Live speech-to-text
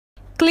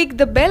Click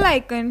the bell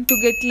icon to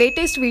get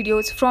latest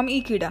videos from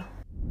Ekeeda.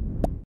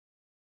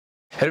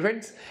 Hello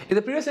friends, in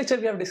the previous lecture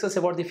we have discussed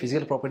about the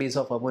physical properties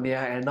of ammonia,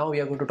 and now we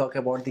are going to talk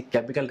about the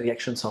chemical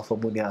reactions of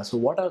ammonia. So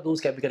what are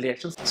those chemical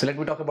reactions? So let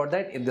me talk about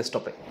that in this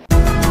topic.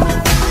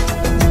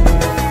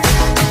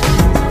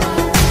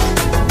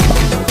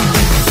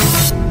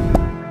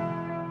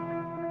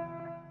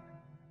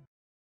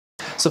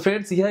 So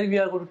friends, here we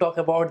are going to talk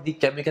about the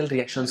chemical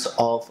reactions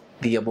of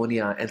the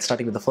ammonia, and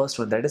starting with the first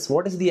one, that is,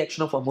 what is the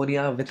action of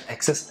ammonia with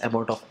excess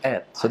amount of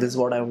air? So this is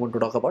what I want to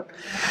talk about.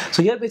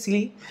 So here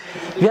basically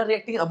we are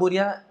reacting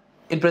ammonia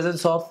in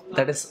presence of,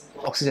 that is,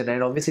 oxygen,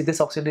 and obviously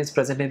this oxygen is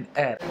present in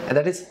air, and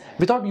that is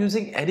without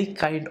using any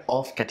kind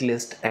of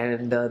catalyst,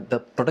 and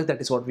the product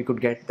that is what we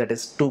could get, that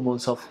is 2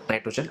 moles of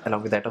nitrogen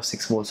along with that of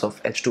 6 moles of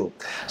H2O.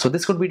 So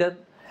this could be done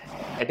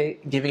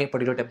at giving a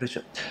particular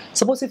temperature.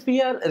 Suppose if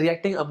we are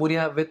reacting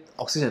ammonia with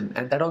oxygen,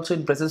 and that also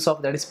in presence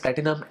of, that is,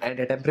 platinum at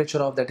a temperature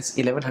of, that is,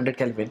 1100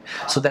 Kelvin.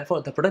 So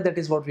therefore the product that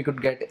is what we could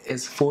get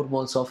is 4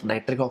 moles of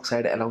nitric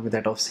oxide along with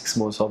that of 6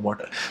 moles of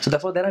water. So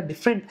therefore there are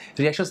different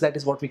reactions that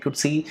is what we could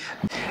see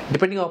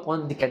depending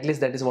upon the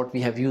catalyst that is what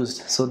we have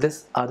used. So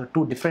these are the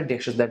two different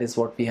reactions that is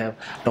what we have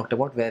talked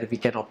about, where we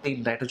can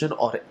obtain nitrogen,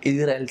 or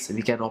either else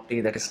we can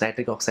obtain, that is,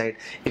 nitric oxide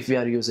if we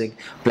are using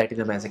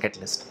platinum as a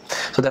catalyst.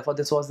 So therefore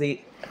this was the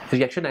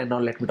reaction, and now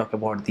let me talk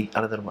about the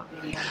another one.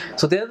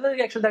 So the other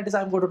reaction that is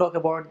I'm going to talk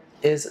about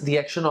is the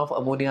action of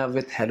ammonia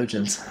with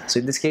halogens. So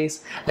in this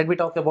case, let me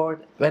talk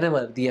about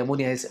whenever the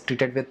ammonia is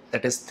treated with,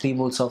 that is, 3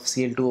 moles of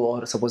Cl2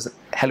 or suppose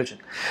halogen.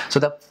 So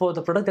for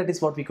the product that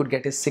is what we could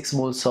get is 6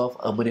 moles of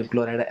ammonium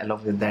chloride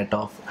along with that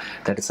of,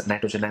 that is,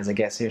 nitrogen as a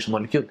gaseous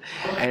molecule.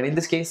 And in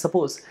this case,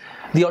 suppose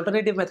the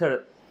alternative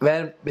method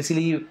where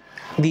basically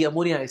the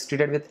ammonia is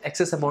treated with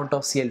excess amount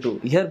of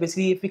Cl2. Here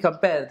basically if we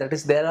compare, that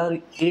is, there are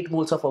 8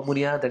 moles of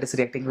ammonia that is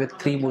reacting with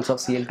 3 moles of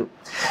Cl2.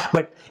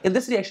 But in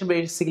this reaction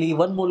basically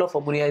 1 mole of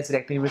ammonia is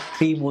reacting with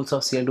 3 moles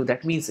of Cl2.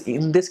 That means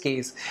in this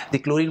case the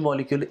chlorine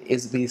molecule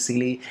is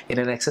basically in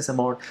an excess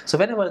amount. So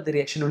whenever the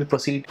reaction will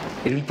proceed,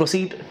 it will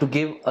proceed to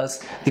give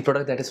us the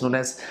product that is known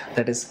as,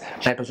 that is,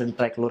 nitrogen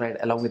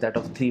trichloride along with that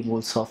of 3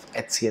 moles of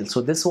HCl. So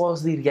this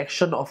was the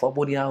reaction of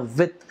ammonia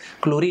with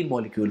chlorine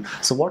molecule.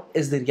 So what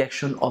is the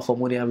reaction of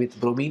ammonia with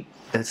bromine?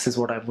 This is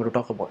what I'm going to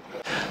talk about.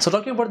 So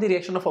talking about the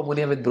reaction of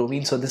ammonia with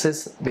bromine, so this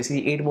is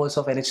basically 8 moles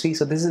of NH3.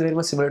 So this is very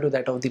much similar to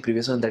that of the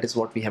previous one, that is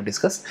what we have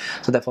discussed.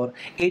 So therefore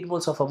 8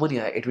 moles of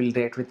ammonia, it will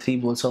react with 3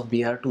 moles of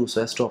Br2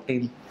 so as to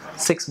obtain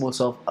 6 moles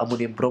of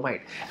ammonium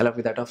bromide along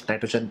with that of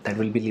nitrogen that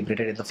will be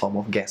liberated in the form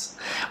of gas.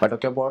 But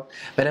talking about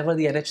whenever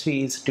the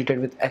NH3 is treated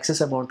with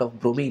excess amount of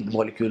bromine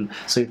molecule,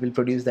 so it will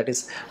produce, that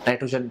is,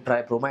 nitrogen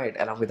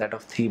tribromide along with that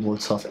of 3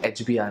 moles of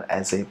HBr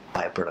as a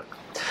byproduct.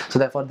 So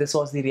therefore this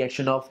was the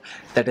reaction of,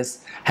 that is,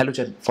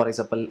 halogen, for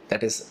example,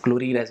 that is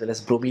chlorine as well as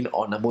bromine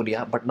on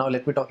ammonia. But now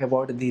let me talk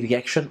about the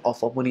reaction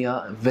of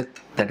ammonia with,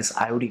 that is,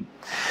 iodine.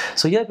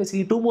 So here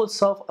basically 2 moles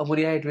of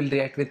ammonia, it will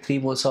react with 3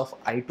 moles of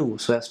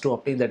I2 so as to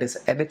obtain, that is,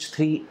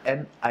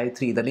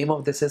 NH3NI3. The name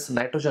of this is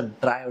nitrogen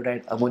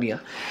triiodide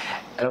ammonia.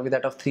 Along with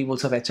that of 3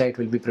 moles of HI, it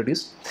will be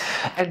produced,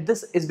 and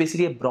this is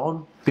basically a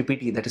brown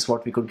PPT, that is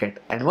what we could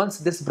get. And once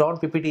this brown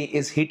PPT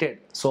is heated,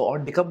 so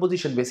on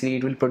decomposition basically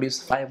it will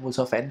produce 5 moles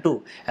of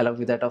N2 along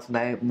with that of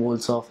 9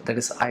 moles of, that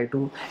is,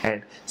 I2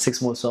 and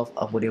 6 moles of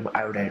ammonium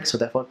iodide. So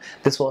therefore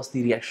this was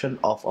the reaction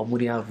of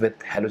ammonia with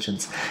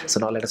halogens. So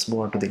now let us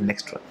move on to the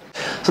next one.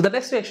 So the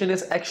next reaction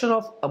is action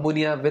of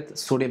ammonia with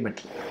sodium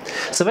metal.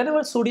 So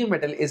whenever sodium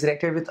metal is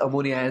reacted with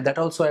ammonia, and that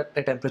also at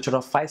a temperature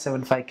of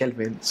 575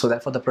 Kelvin, so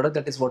therefore the product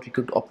that is what we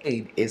could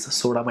obtain is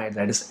sodamide,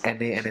 that is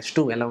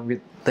NaNH2 along with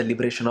the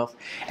liberation of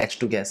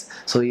H2 gas.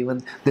 So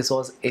even this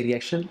was a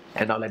reaction,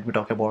 and now let me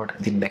talk about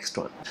the next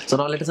one. So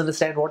now let us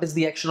understand what is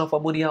the action of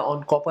ammonia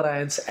on copper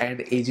ions and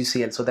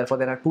AgCl. So therefore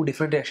there are 2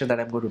 different reactions that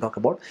I'm going to talk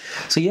about.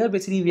 So here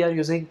basically we are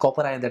using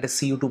copper ion, that is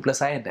Cu2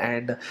 plus ion,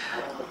 and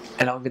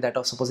along with that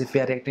of, suppose if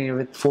we are reacting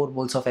with 4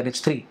 moles of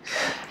NH3,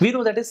 we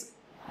know that is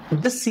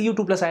this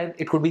Cu2 plus ion,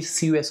 it could be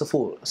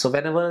CuSO4. So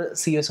whenever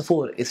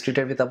CuSO4 is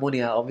treated with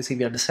ammonia, obviously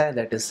we understand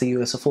that is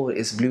CuSO4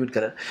 is blue in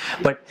color,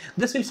 but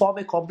this will form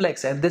a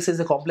complex, and this is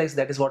a complex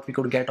that is what we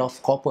could get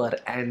of copper,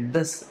 and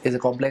this is a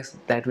complex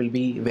that will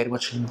be very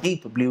much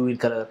deep blue in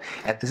color,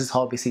 and this is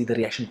how basically the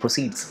reaction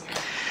proceeds.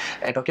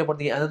 And talking about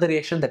the another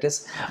reaction, that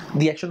is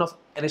the action of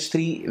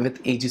NH3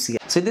 with AgCl.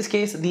 So in this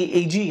case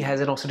the Ag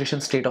has an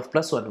oxidation state of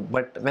 +1,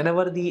 but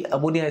whenever the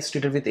ammonia is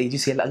treated with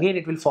AgCl, again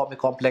it will form a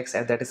complex,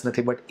 and that is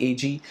nothing but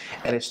Ag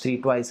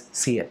NH3 twice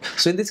Cl.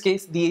 So in this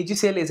case the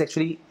AgCl is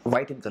actually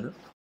white in color,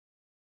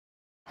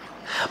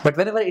 but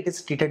whenever it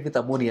is treated with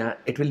ammonia,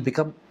 it will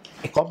become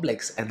a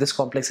complex, and this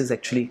complex is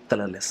actually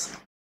colorless.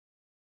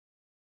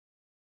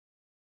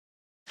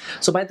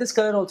 So by this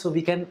color also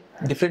we can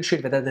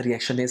differentiate whether the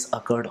reaction is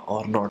occurred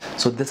or not.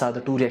 So these are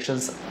the 2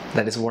 reactions,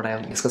 that is what I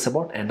have discussed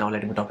about, and now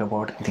let me talk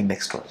about the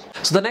next one.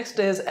 So the next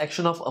is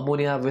action of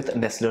ammonia with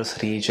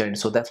Nesslers reagent.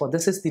 So therefore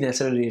this is the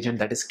Nestlers reagent,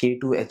 that is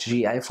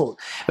K2HgI4.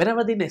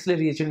 Whenever the Nestlers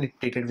reagent is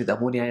treated with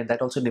ammonia, and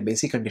that also in a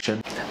basic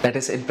condition, that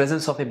is in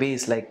presence of a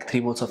base like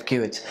 3 moles of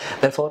KOH.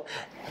 Therefore,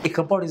 a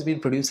compound is being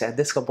produced, and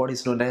this compound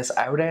is known as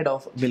iodide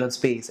of Milan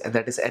space, and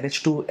that is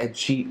NH2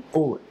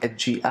 HgO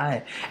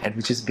HgI, and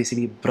which is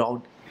basically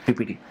brown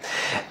PPT.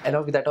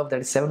 Along with that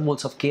is 7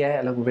 moles of Ki,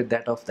 along with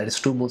that is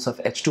 2 moles of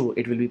H2,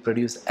 it will be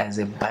produced as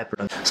a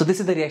byproduct. So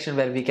this is the reaction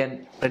where we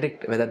can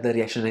predict whether the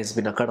reaction has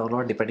been occurred or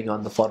not, depending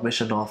on the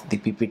formation of the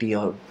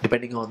PPT or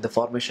depending on the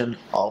formation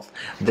of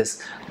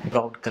this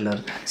brown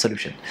color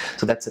solution.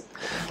 So that's it.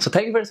 So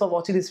thank you friends for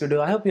watching this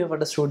video. I hope you have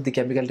understood the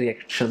chemical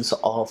reactions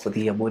of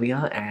the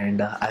ammonia,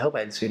 and I hope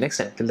I'll see you next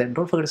time. Till then,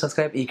 don't forget to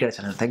subscribe Ekeeda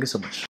channel. Thank you so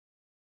much.